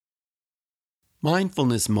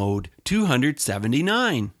Mindfulness Mode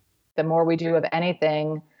 279. The more we do of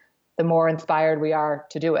anything, the more inspired we are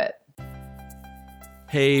to do it.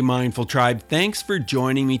 Hey, Mindful Tribe. Thanks for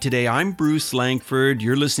joining me today. I'm Bruce Langford.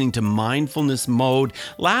 You're listening to Mindfulness Mode.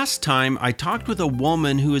 Last time, I talked with a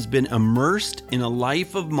woman who has been immersed in a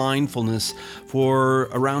life of mindfulness for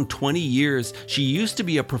around 20 years. She used to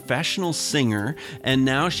be a professional singer, and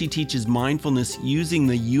now she teaches mindfulness using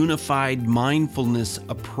the unified mindfulness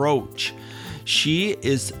approach. She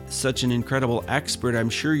is such an incredible expert.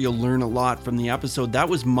 I'm sure you'll learn a lot from the episode. That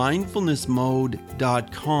was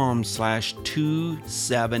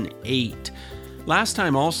mindfulnessmode.com/278. Last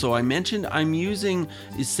time also, I mentioned I'm using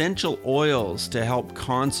essential oils to help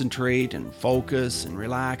concentrate and focus and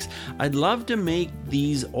relax. I'd love to make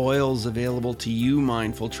these oils available to you,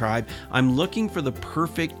 Mindful Tribe. I'm looking for the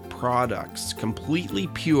perfect products, completely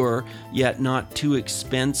pure, yet not too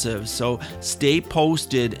expensive. So stay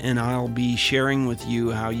posted and I'll be sharing with you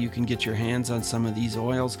how you can get your hands on some of these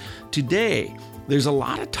oils. Today, there's a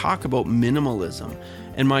lot of talk about minimalism,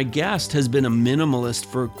 and my guest has been a minimalist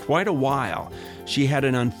for quite a while. She had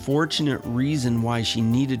an unfortunate reason why she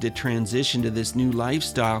needed to transition to this new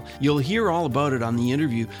lifestyle. You'll hear all about it on the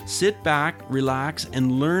interview. Sit back, relax,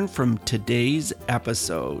 and learn from today's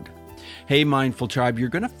episode. Hey, Mindful Tribe, you're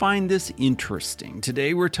going to find this interesting.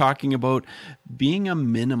 Today, we're talking about being a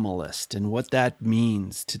minimalist and what that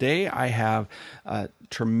means. Today, I have a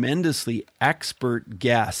tremendously expert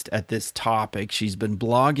guest at this topic. She's been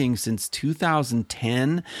blogging since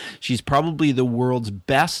 2010. She's probably the world's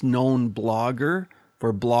best known blogger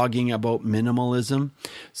for blogging about minimalism.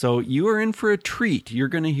 So you are in for a treat. You're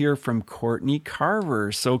going to hear from Courtney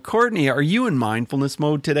Carver. So Courtney, are you in mindfulness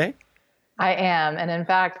mode today? I am. And in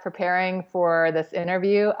fact, preparing for this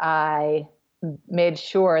interview, I made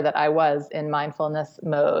sure that I was in mindfulness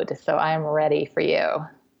mode. So I am ready for you.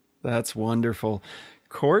 That's wonderful.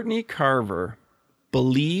 Courtney Carver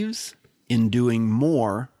believes in doing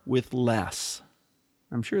more with less.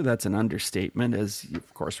 I'm sure that's an understatement, as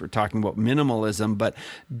of course we're talking about minimalism, but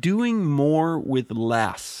doing more with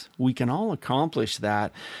less. We can all accomplish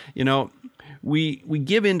that. You know, we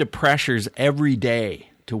give in to pressures every day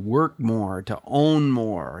to work more, to own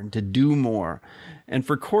more, and to do more. And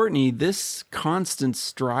for Courtney, this constant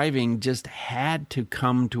striving just had to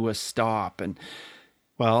come to a stop. And,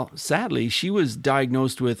 well, sadly, she was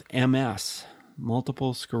diagnosed with MS,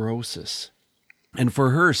 multiple sclerosis. And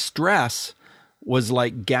for her, stress was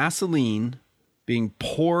like gasoline being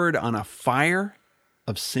poured on a fire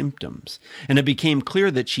of symptoms. And it became clear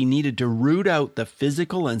that she needed to root out the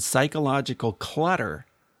physical and psychological clutter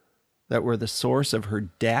that were the source of her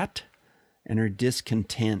debt and her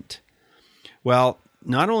discontent. Well,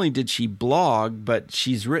 not only did she blog, but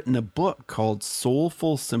she's written a book called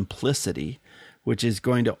Soulful Simplicity, which is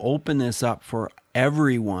going to open this up for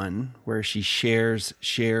everyone, where she shares,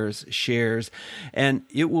 and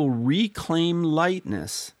it will reclaim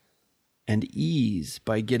lightness and ease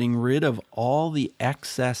by getting rid of all the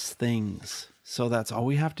excess things. So that's all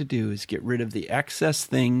we have to do is get rid of the excess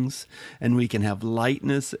things and we can have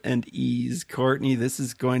lightness and ease. Courtney, this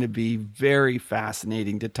is going to be very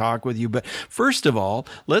fascinating to talk with you. But first of all,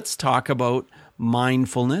 let's talk about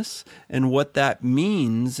mindfulness and what that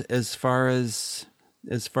means as far as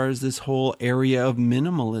this whole area of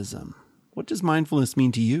minimalism. What does mindfulness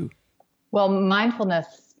mean to you? Well,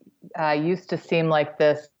 mindfulness used to seem like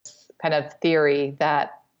this kind of theory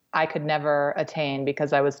that I could never attain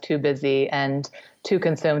because I was too busy and too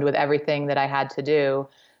consumed with everything that I had to do.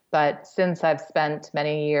 But since I've spent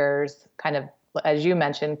many years kind of, as you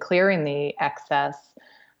mentioned, clearing the excess,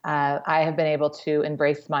 I have been able to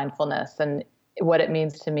embrace mindfulness. And what it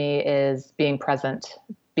means to me is being present,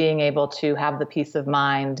 being able to have the peace of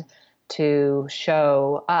mind to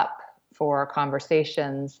show up for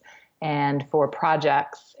conversations and for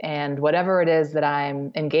projects and whatever it is that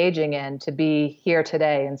I'm engaging in, to be here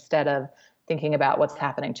today instead of thinking about what's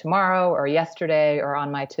happening tomorrow or yesterday or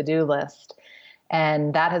on my to-do list.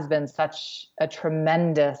 And that has been such a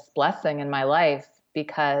tremendous blessing in my life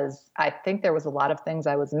because I think there was a lot of things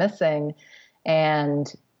I was missing.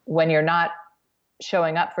 And when you're not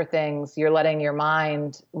showing up for things, you're letting your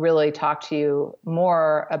mind really talk to you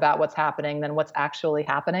more about what's happening than what's actually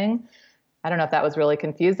happening. I don't know if that was really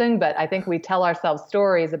confusing, but I think we tell ourselves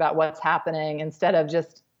stories about what's happening instead of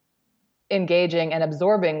just engaging and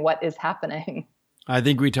absorbing what is happening. I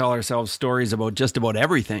think we tell ourselves stories about just about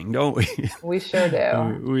everything, don't we? We sure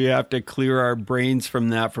do. We have to clear our brains from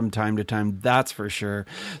that from time to time. That's for sure.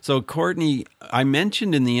 So, Courtney, I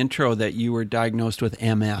mentioned in the intro that you were diagnosed with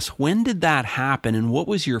MS. When did that happen, and what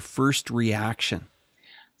was your first reaction?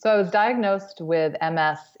 So I was diagnosed with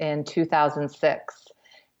MS in 2006.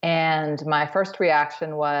 And my first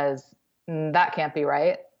reaction was, that can't be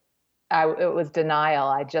right. It was denial.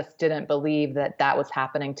 I just didn't believe that that was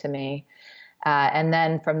happening to me. And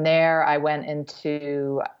then from there, I went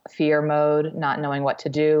into fear mode, not knowing what to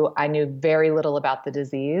do. I knew very little about the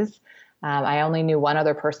disease. I only knew one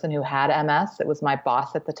other person who had MS. It was my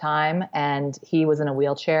boss at the time, and he was in a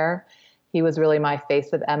wheelchair. He was really my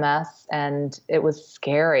face of MS, and it was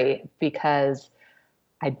scary because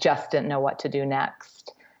I just didn't know what to do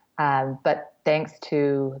next. But thanks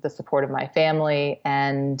to the support of my family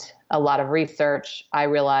and a lot of research, I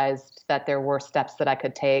realized that there were steps that I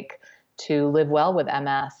could take to live well with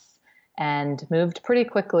MS, and moved pretty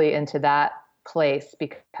quickly into that place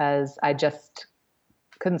because I just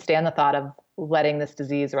couldn't stand the thought of letting this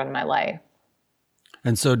disease run my life.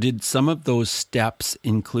 And so did some of those steps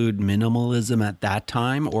include minimalism at that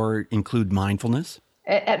time or include mindfulness?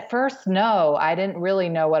 At first, no, I didn't really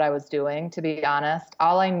know what I was doing, to be honest.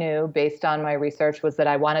 All I knew based on my research was that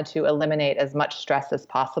I wanted to eliminate as much stress as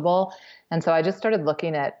possible. And so I just started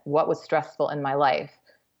looking at what was stressful in my life.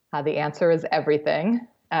 The answer is everything.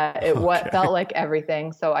 What felt like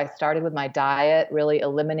everything. So I started with my diet, really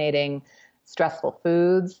eliminating stressful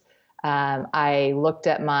foods. I looked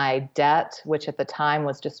at my debt, which at the time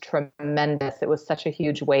was just tremendous. It was such a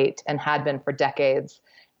huge weight and had been for decades.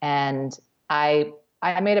 And I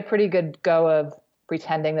made a pretty good go of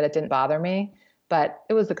pretending that it didn't bother me, but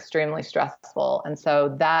it was extremely stressful. And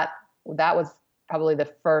so that was probably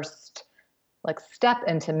the first step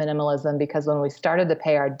into minimalism, because when we started to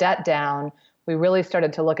pay our debt down, we really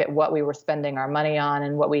started to look at what we were spending our money on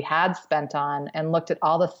and what we had spent on, and looked at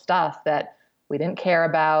all the stuff that we didn't care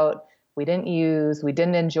about, we didn't use, we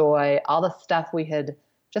didn't enjoy, all the stuff we had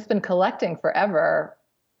just been collecting forever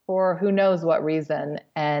for who knows what reason.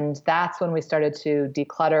 And that's when we started to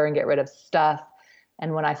declutter and get rid of stuff.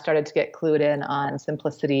 And when I started to get clued in on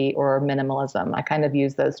simplicity or minimalism, I kind of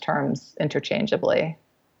use those terms interchangeably.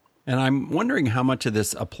 And I'm wondering how much of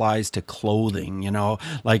this applies to clothing.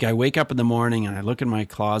 Like I wake up in the morning and I look in my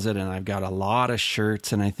closet and I've got a lot of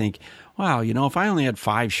shirts and I think, wow, if I only had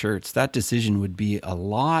 5 shirts, that decision would be a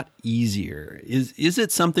lot easier. Is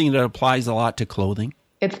it something that applies a lot to clothing?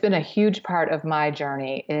 It's been a huge part of my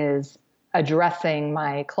journey, is addressing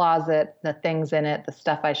my closet, the things in it, the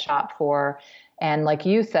stuff I shop for. And like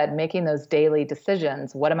you said, making those daily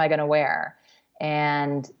decisions. What am I going to wear?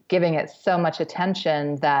 And giving it so much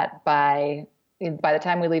attention that by the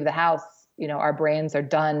time we leave the house, our brains are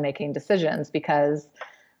done making decisions, because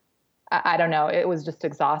I don't know, it was just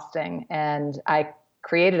exhausting. And I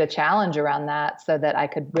created a challenge around that so that I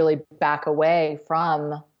could really back away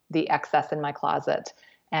from the excess in my closet.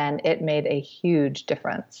 And it made a huge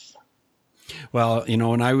difference. Well,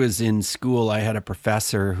 when I was in school, I had a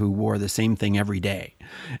professor who wore the same thing every day.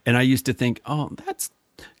 And I used to think, oh, that's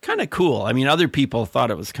kind of cool. I mean, other people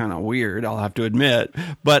thought it was kind of weird, I'll have to admit.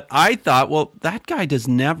 But I thought, well, that guy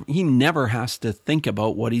he never has to think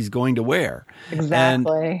about what he's going to wear.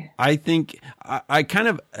 Exactly. And I think I kind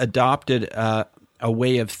of adopted a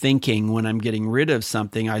way of thinking when I'm getting rid of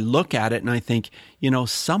something. I look at it and I think,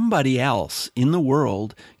 somebody else in the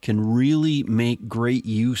world can really make great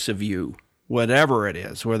use of you, whatever it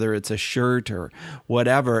is, whether it's a shirt or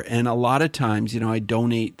whatever. And a lot of times, I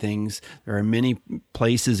donate things. There are many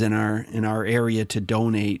places in our area to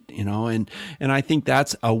donate, and I think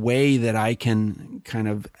that's a way that I can kind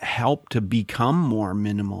of help to become more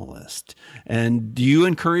minimalist. And do you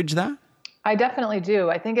encourage that? I definitely do.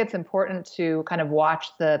 I think it's important to kind of watch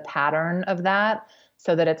the pattern of that,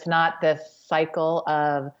 so that it's not this cycle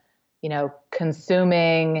of,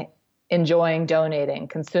 consuming, enjoying, donating,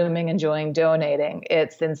 consuming, enjoying, donating.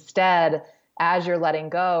 It's instead, as you're letting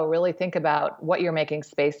go, really think about what you're making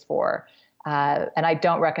space for. And I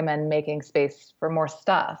don't recommend making space for more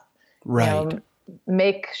stuff. Right.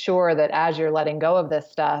 Make sure that as you're letting go of this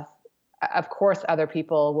stuff, of course, other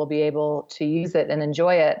people will be able to use it and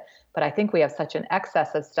enjoy it. But I think we have such an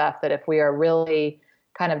excess of stuff that if we are really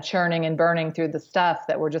kind of churning and burning through the stuff,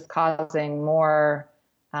 that we're just causing more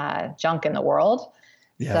junk in the world.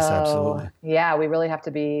 Yes, so, absolutely. Yeah, we really have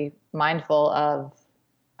to be mindful of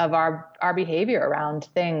our behavior around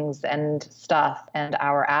things and stuff and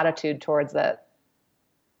our attitude towards it.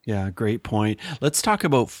 Yeah, great point. Let's talk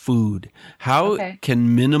about food. How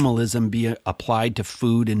can minimalism be applied to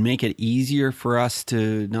food and make it easier for us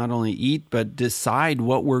to not only eat, but decide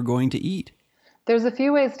what we're going to eat? There's a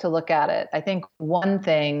few ways to look at it. I think one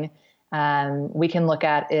thing we can look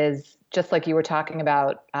at is, just like you were talking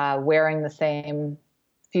about, wearing the same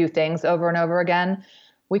few things over and over again.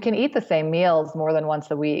 we can eat the same meals more than once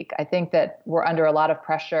a week. I think that we're under a lot of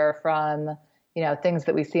pressure from, things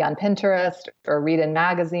that we see on Pinterest or read in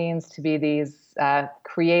magazines to be these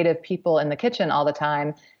creative people in the kitchen all the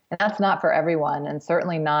time. And that's not for everyone. And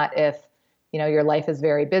certainly not if, your life is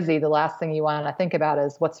very busy. The last thing you want to think about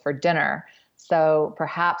is what's for dinner. So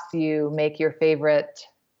perhaps you make your favorite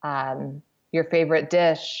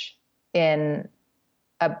dish in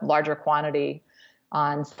a larger quantity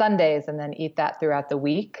on Sundays and then eat that throughout the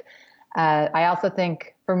week. I also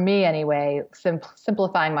think, for me anyway,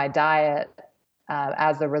 simplifying my diet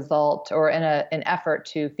as a result, or in an effort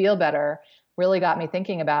to feel better, really got me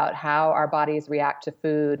thinking about how our bodies react to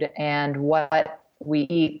food, and what we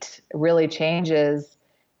eat really changes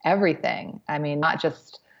everything. I mean, not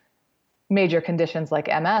just major conditions like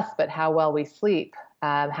MS, but how well we sleep,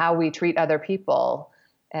 how we treat other people.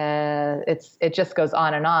 It just goes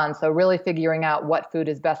on and on. So really figuring out what food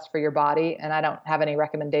is best for your body. And I don't have any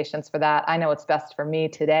recommendations for that. I know what's best for me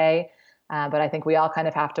today. But I think we all kind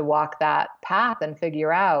of have to walk that path and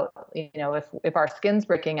figure out, if our skin's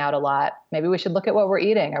breaking out a lot, maybe we should look at what we're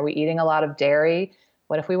eating. Are we eating a lot of dairy?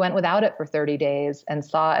 What if we went without it for 30 days and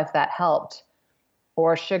saw if that helped?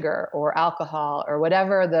 Or sugar or alcohol or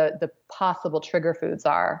whatever the possible trigger foods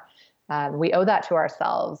are. We owe that to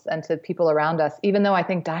ourselves and to people around us, even though I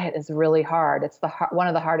think diet is really hard. It's one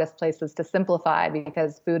of the hardest places to simplify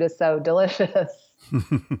because food is so delicious.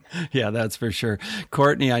 Yeah, that's for sure.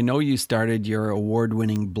 Courtney, I know you started your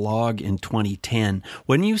award-winning blog in 2010.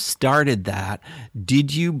 When you started that,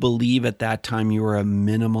 did you believe at that time you were a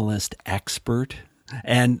minimalist expert?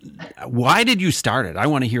 And why did you start it? I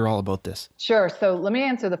want to hear all about this. Sure. So let me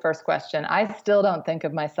answer the first question. I still don't think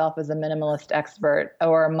of myself as a minimalist expert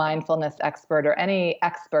or a mindfulness expert or any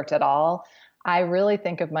expert at all. I really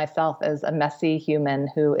think of myself as a messy human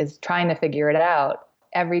who is trying to figure it out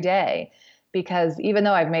every day. Because even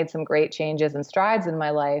though I've made some great changes and strides in my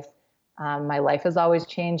life is always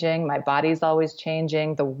changing. My body's always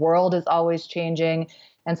changing. The world is always changing.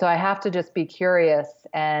 And so I have to just be curious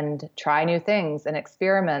and try new things and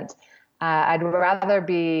experiment. I'd rather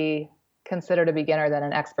be considered a beginner than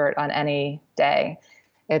an expert on any day.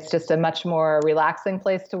 It's just a much more relaxing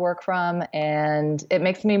place to work from, and it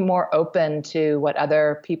makes me more open to what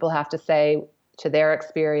other people have to say, to their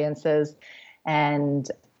experiences, and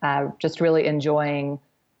just really enjoying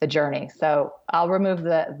the journey. So I'll remove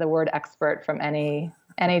the word expert from any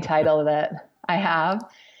title that I have.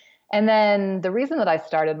 And then the reason that I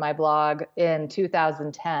started my blog in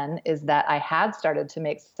 2010 is that I had started to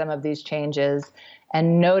make some of these changes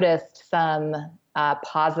and noticed some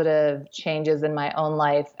positive changes in my own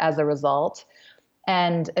life as a result.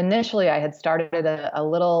 And initially I had started a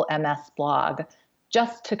little MS blog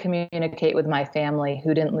just to communicate with my family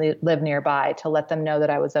who didn't live nearby, to let them know that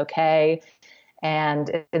I was okay.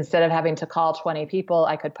 And instead of having to call 20 people,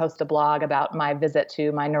 I could post a blog about my visit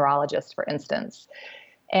to my neurologist, for instance.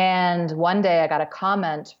 And one day I got a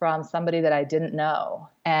comment from somebody that I didn't know.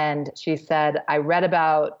 And she said, I read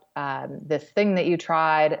about this thing that you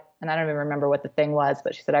tried. And I don't even remember what the thing was,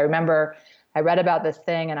 but she said, I read about this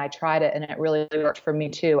thing and I tried it and it really worked for me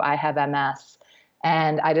too. I have MS.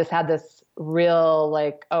 And I just had this real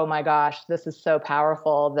oh my gosh, this is so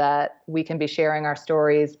powerful that we can be sharing our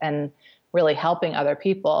stories and really helping other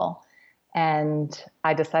people. And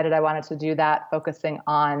I decided I wanted to do that, focusing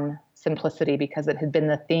on simplicity, because it had been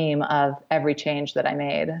the theme of every change that I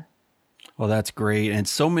made. Well, that's great. And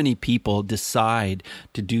so many people decide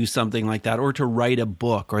to do something like that, or to write a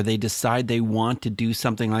book, or they decide they want to do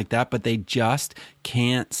something like that, but they just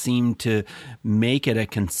can't seem to make it a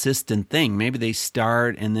consistent thing. Maybe they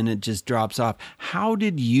start and then it just drops off. How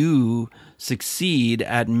did you succeed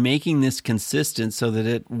at making this consistent so that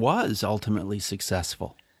it was ultimately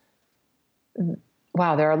successful?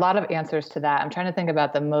 Wow, there are a lot of answers to that. I'm trying to think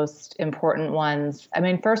about the most important ones. I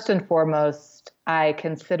mean, first and foremost, I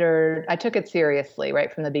took it seriously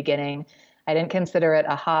right from the beginning. I didn't consider it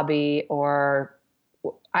a hobby, or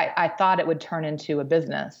I thought it would turn into a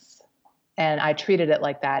business. And I treated it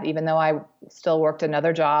like that, even though I still worked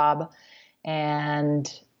another job.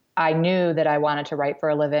 And I knew that I wanted to write for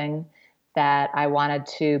a living, that I wanted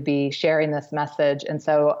to be sharing this message. And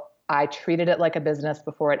so I treated it like a business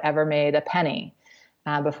before it ever made a penny.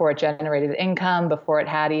 Before it generated income, before it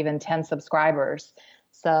had even 10 subscribers.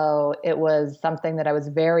 So it was something that I was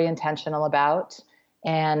very intentional about,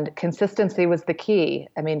 and consistency was the key.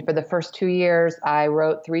 I mean, for the first 2 years, I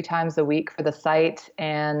wrote 3 times a week for the site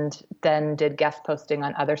and then did guest posting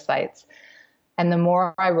on other sites. And the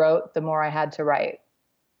more I wrote, the more I had to write.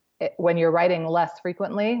 When you're writing less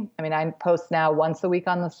frequently, I mean, I post now once a week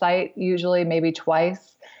on the site, usually maybe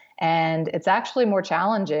twice. And it's actually more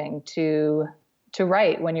challenging to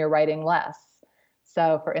write when you're writing less.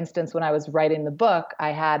 So for instance, when I was writing the book,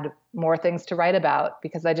 I had more things to write about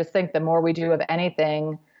because I just think the more we do of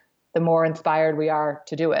anything, the more inspired we are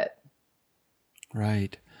to do it.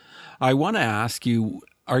 Right. I want to ask you,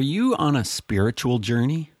 are you on a spiritual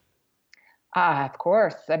journey? Of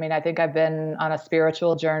course. I mean, I think I've been on a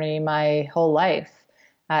spiritual journey my whole life.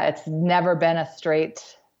 It's never been a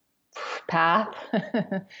straight path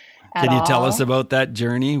at Can you tell all. us about that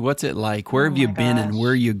journey? What's it like? Where Oh have you my been and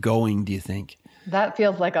where are gosh. you going, do you think? That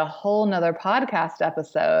feels like a whole nother podcast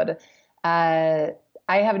episode. Uh,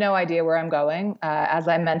 I have no idea where I'm going. As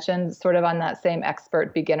I mentioned, sort of on that same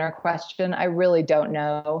expert beginner question, I really don't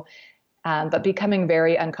know. But becoming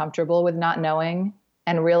very uncomfortable with not knowing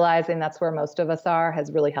and realizing that's where most of us are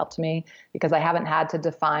has really helped me because I haven't had to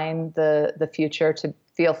define the future to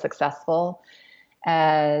feel successful.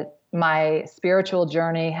 My spiritual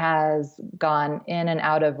journey has gone in and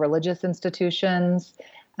out of religious institutions,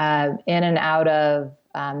 in and out of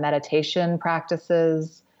meditation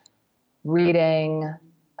practices, reading,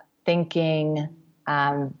 thinking,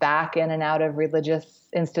 back in and out of religious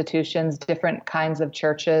institutions, different kinds of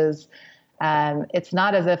churches. It's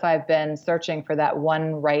not as if I've been searching for that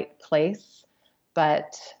one right place,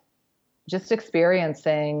 but just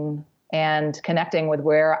experiencing and connecting with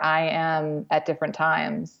where I am at different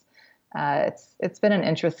times. It's been an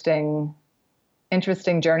interesting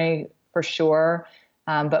journey for sure.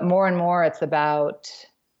 But more and more, it's about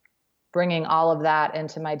bringing all of that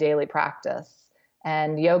into my daily practice.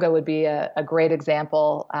 And yoga would be a great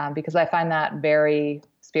example because I find that very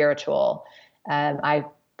spiritual. I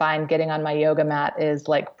find getting on my yoga mat is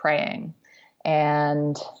like praying.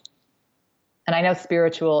 And I know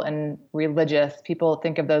spiritual and religious, people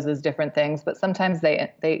think of those as different things, but sometimes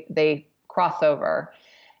they cross over.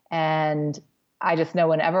 And I just know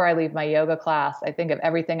whenever I leave my yoga class, I think of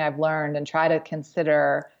everything I've learned and try to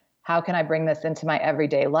consider how can I bring this into my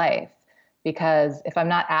everyday life? Because if I'm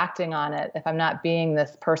not acting on it, if I'm not being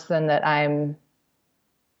this person that I'm,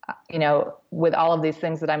 with all of these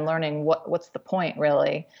things that I'm learning, what's the point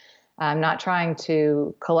really? I'm not trying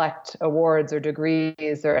to collect awards or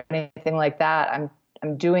degrees or anything like that.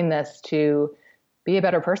 I'm doing this to be a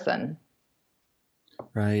better person.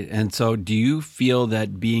 Right. And so do you feel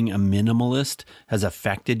that being a minimalist has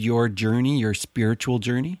affected your journey, your spiritual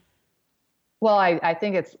journey? Well, I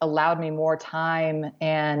think it's allowed me more time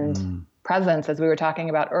and presence, as we were talking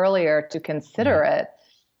about earlier, to consider it.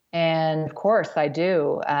 And of course, I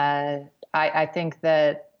do. I think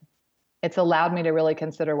that it's allowed me to really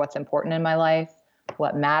consider what's important in my life,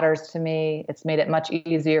 what matters to me. It's made it much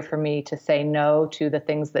easier for me to say no to the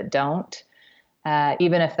things that don't,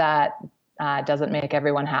 even if that doesn't make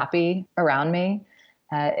everyone happy around me.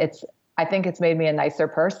 I think it's made me a nicer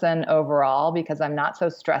person overall because I'm not so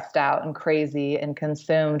stressed out and crazy and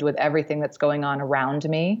consumed with everything that's going on around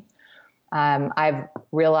me. I've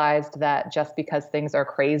realized that just because things are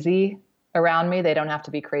crazy around me, they don't have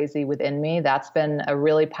to be crazy within me. That's been a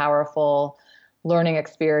really powerful learning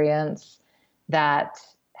experience that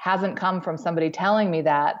hasn't come from somebody telling me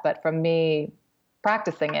that, but from me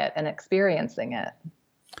practicing it and experiencing it.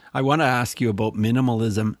 I want to ask you about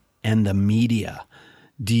minimalism and the media.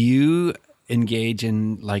 Do you engage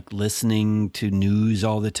in like listening to news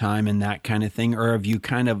all the time and that kind of thing, or have you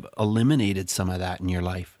kind of eliminated some of that in your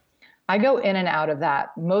life? I go in and out of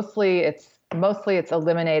that. Mostly it's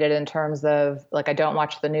eliminated in terms of like I don't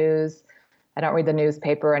watch the news. I don't read the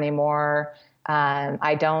newspaper anymore.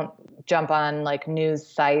 I don't jump on like news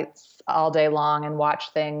sites all day long and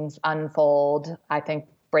watch things unfold. I think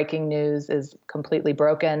breaking news is completely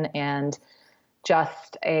broken and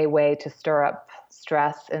just a way to stir up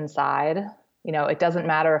stress inside. It doesn't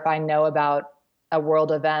matter if I know about a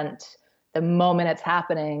world event the moment it's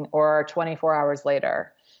happening or 24 hours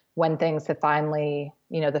later when things have finally,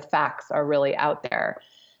 the facts are really out there.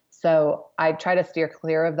 So I try to steer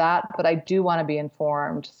clear of that, but I do want to be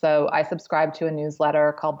informed. So I subscribe to a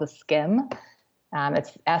newsletter called The Skim.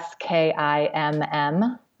 It's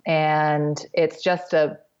SKIMM, and it's just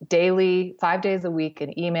a daily, 5 days a week,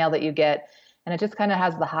 an email that you get, and it just kind of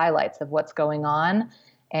has the highlights of what's going on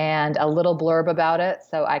and a little blurb about it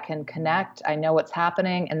so I can connect, I know what's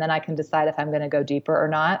happening, and then I can decide if I'm going to go deeper or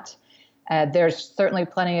not. There's certainly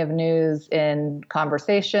plenty of news in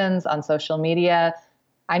conversations on social media.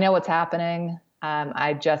 I know what's happening.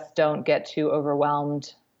 I just don't get too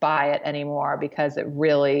overwhelmed by it anymore because it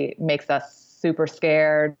really makes us super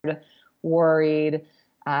scared, worried,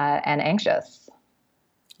 and anxious.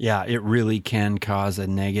 Yeah, it really can cause a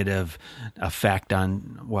negative effect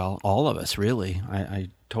on, well, all of us, really. I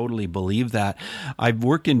totally believe that. I've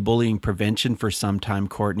worked in bullying prevention for some time,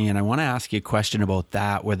 Courtney, and I want to ask you a question about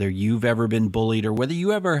that, whether you've ever been bullied or whether you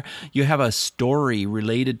have a story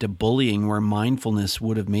related to bullying where mindfulness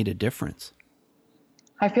would have made a difference.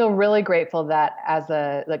 I feel really grateful that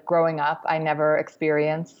growing up, I never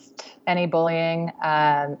experienced any bullying.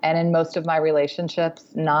 And in most of my relationships,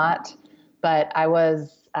 not, but I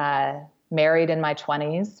was married in my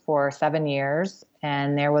 20s for 7 years,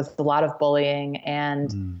 and there was a lot of bullying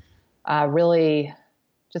and really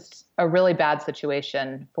just a really bad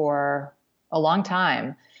situation for a long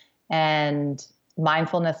time. And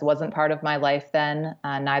mindfulness wasn't part of my life then.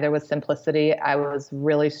 Neither was simplicity. I was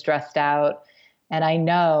really stressed out. And I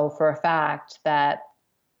know for a fact that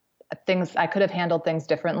I could have handled things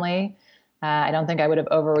differently. I don't think I would have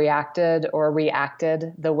overreacted or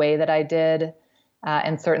reacted the way that I did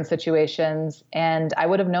in certain situations. And I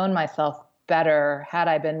would have known myself better had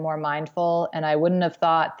I been more mindful. And I wouldn't have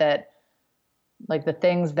thought that like the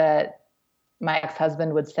things that my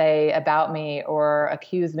ex-husband would say about me or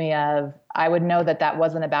accuse me of, I would know that that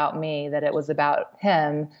wasn't about me, that it was about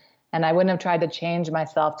him. And I wouldn't have tried to change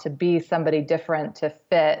myself to be somebody different to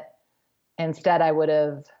fit. Instead, I would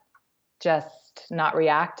have just not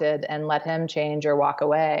reacted and let him change or walk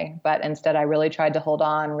away. But instead, I really tried to hold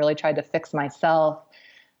on, really tried to fix myself,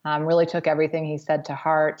 really took everything he said to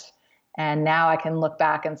heart. And now I can look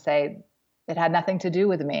back and say, it had nothing to do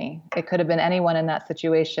with me. It could have been anyone in that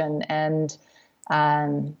situation. And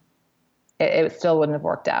it still wouldn't have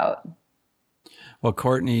worked out. Well,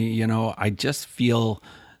 Courtney, I just feel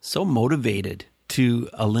so motivated to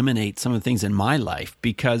eliminate some of the things in my life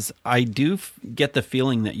because I do get the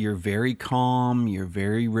feeling that you're very calm, you're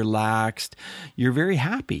very relaxed, you're very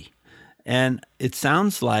happy. And it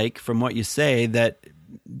sounds like from what you say that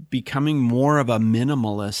becoming more of a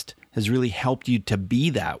minimalist has really helped you to be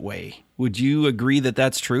that way. Would you agree that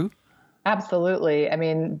that's true? Absolutely. I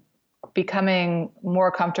mean, becoming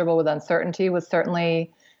more comfortable with uncertainty was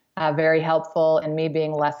certainly very helpful in me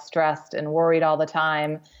being less stressed and worried all the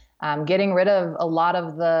time. Getting rid of a lot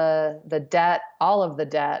of the debt, all of the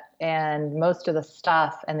debt, and most of the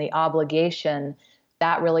stuff and the obligation,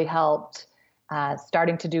 that really helped.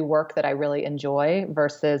 Starting to do work that I really enjoy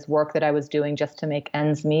versus work that I was doing just to make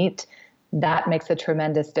ends meet. That makes a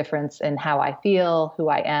tremendous difference in how I feel, who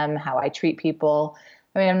I am, how I treat people.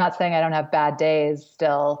 I mean, I'm not saying I don't have bad days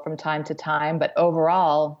still from time to time, but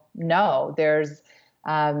overall, no, there's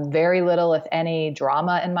very little, if any,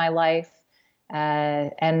 drama in my life.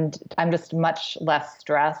 And I'm just much less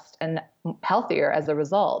stressed and healthier as a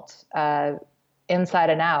result, inside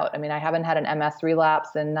and out. I mean, I haven't had an MS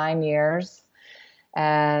relapse in 9 years.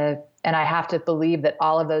 And I have to believe that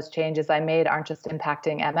all of those changes I made aren't just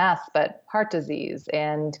impacting MS, but heart disease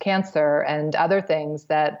and cancer and other things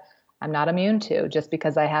that I'm not immune to just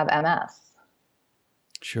because I have MS.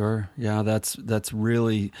 Sure. Yeah, that's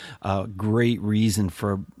really a great reason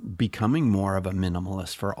for becoming more of a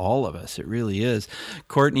minimalist for all of us. It really is.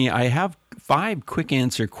 Courtney, I have 5 quick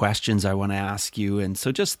answer questions I want to ask you. And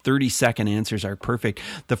so just 30-second answers are perfect.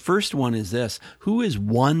 The first one is this: who is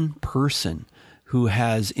one person who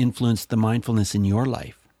has influenced the mindfulness in your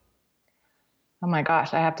life? Oh my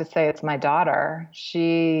gosh, I have to say it's my daughter.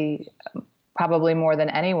 She probably more than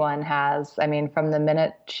anyone has. I mean, from the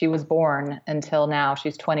minute she was born until now,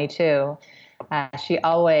 she's 22. She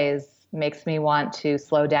always makes me want to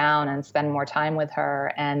slow down and spend more time with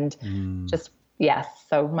her. And yes.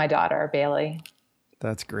 So my daughter, Bailey.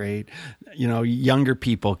 That's great. Younger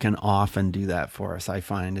people can often do that for us, I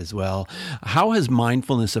find as well. How has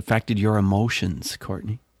mindfulness affected your emotions,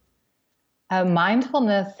 Courtney?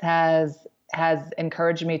 Mindfulness has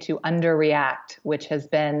encouraged me to underreact, which has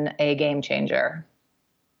been a game changer.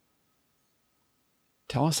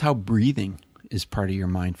 Tell us how breathing is part of your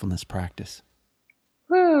mindfulness practice.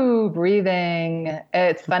 Breathing.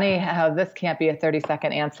 It's funny how this can't be a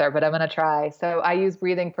 30-second answer, but I'm going to try. So I use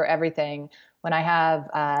breathing for everything. When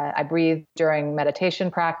I breathe during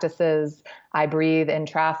meditation practices, I breathe in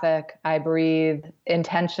traffic, I breathe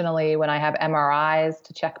intentionally when I have MRIs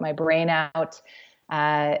to check my brain out.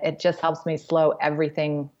 It just helps me slow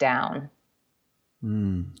everything down.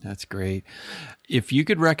 That's great. If you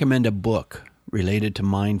could recommend a book related to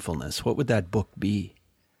mindfulness, what would that book be?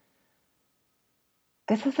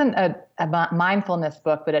 This isn't a mindfulness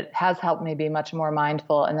book, but it has helped me be much more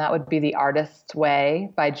mindful, and that would be The Artist's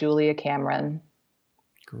Way by Julia Cameron.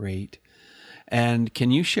 Great. And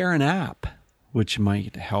can you share an app which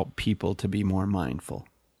might help people to be more mindful?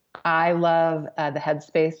 I love the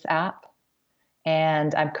Headspace app,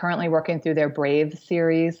 and I'm currently working through their Brave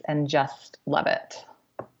series and just love it.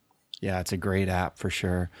 Yeah, it's a great app for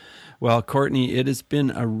sure. Well, Courtney, it has been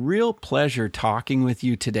a real pleasure talking with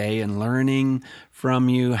you today and learning from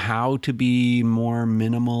you how to be more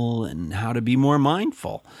minimal and how to be more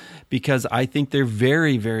mindful, because I think they're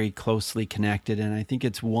very, very closely connected. And I think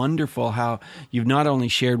it's wonderful how you've not only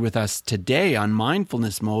shared with us today on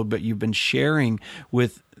Mindfulness Mode, but you've been sharing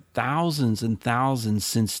with thousands and thousands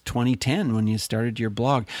since 2010 when you started your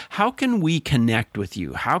blog. How can we connect with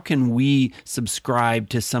you? How can we subscribe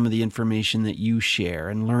to some of the information that you share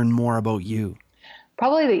and learn more about you?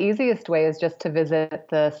 Probably the easiest way is just to visit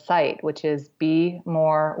the site, which is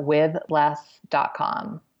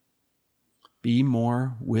BeMoreWithLess.com.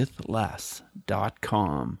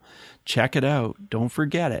 BeMoreWithLess.com. Check it out. Don't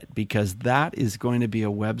forget it, because that is going to be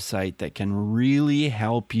a website that can really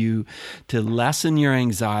help you to lessen your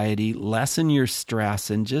anxiety, lessen your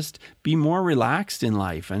stress, and just be more relaxed in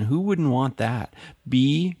life. And who wouldn't want that?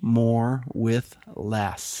 Be more with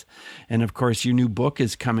less. And of course, your new book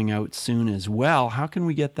is coming out soon as well. How can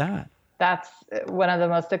we get that? That's one of the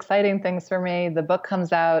most exciting things for me. The book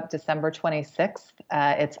comes out December 26th.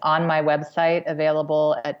 It's on my website,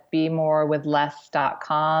 available at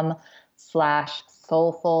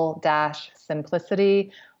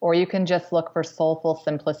BeMoreWithLess.com/soulful-simplicity, or you can just look for Soulful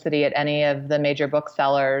Simplicity at any of the major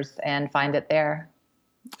booksellers and find it there.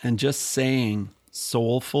 And just saying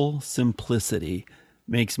soulful simplicity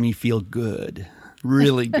makes me feel good.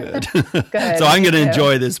 Really good. Good. So I'm going to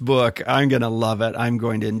enjoy this book. I'm going to love it. I'm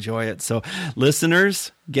going to enjoy it. So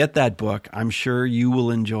listeners, get that book. I'm sure you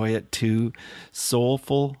will enjoy it too.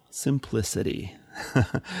 Soulful Simplicity.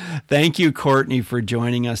 Thank you, Courtney, for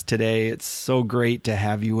joining us today. It's so great to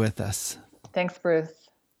have you with us. Thanks, Bruce.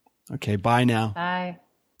 Okay, bye now. Bye.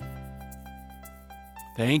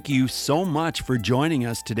 Thank you so much for joining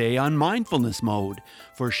us today on Mindfulness Mode.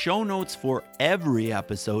 For show notes for every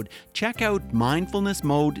episode, check out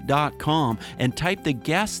mindfulnessmode.com and type the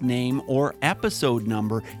guest name or episode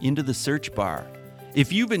number into the search bar.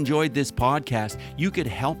 If you've enjoyed this podcast, you could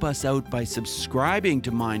help us out by subscribing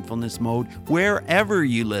to Mindfulness Mode wherever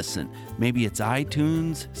you listen. Maybe it's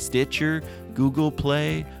iTunes, Stitcher, Google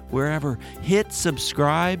Play, wherever. Hit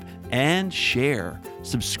subscribe and share.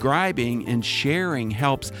 Subscribing and sharing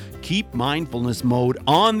helps keep Mindfulness Mode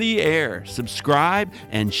on the air. Subscribe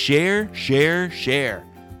and share.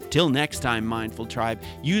 Till next time, Mindful Tribe,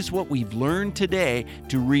 use what we've learned today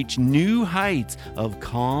to reach new heights of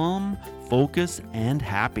calm, focus, and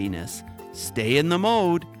happiness. Stay in the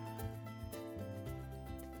mode.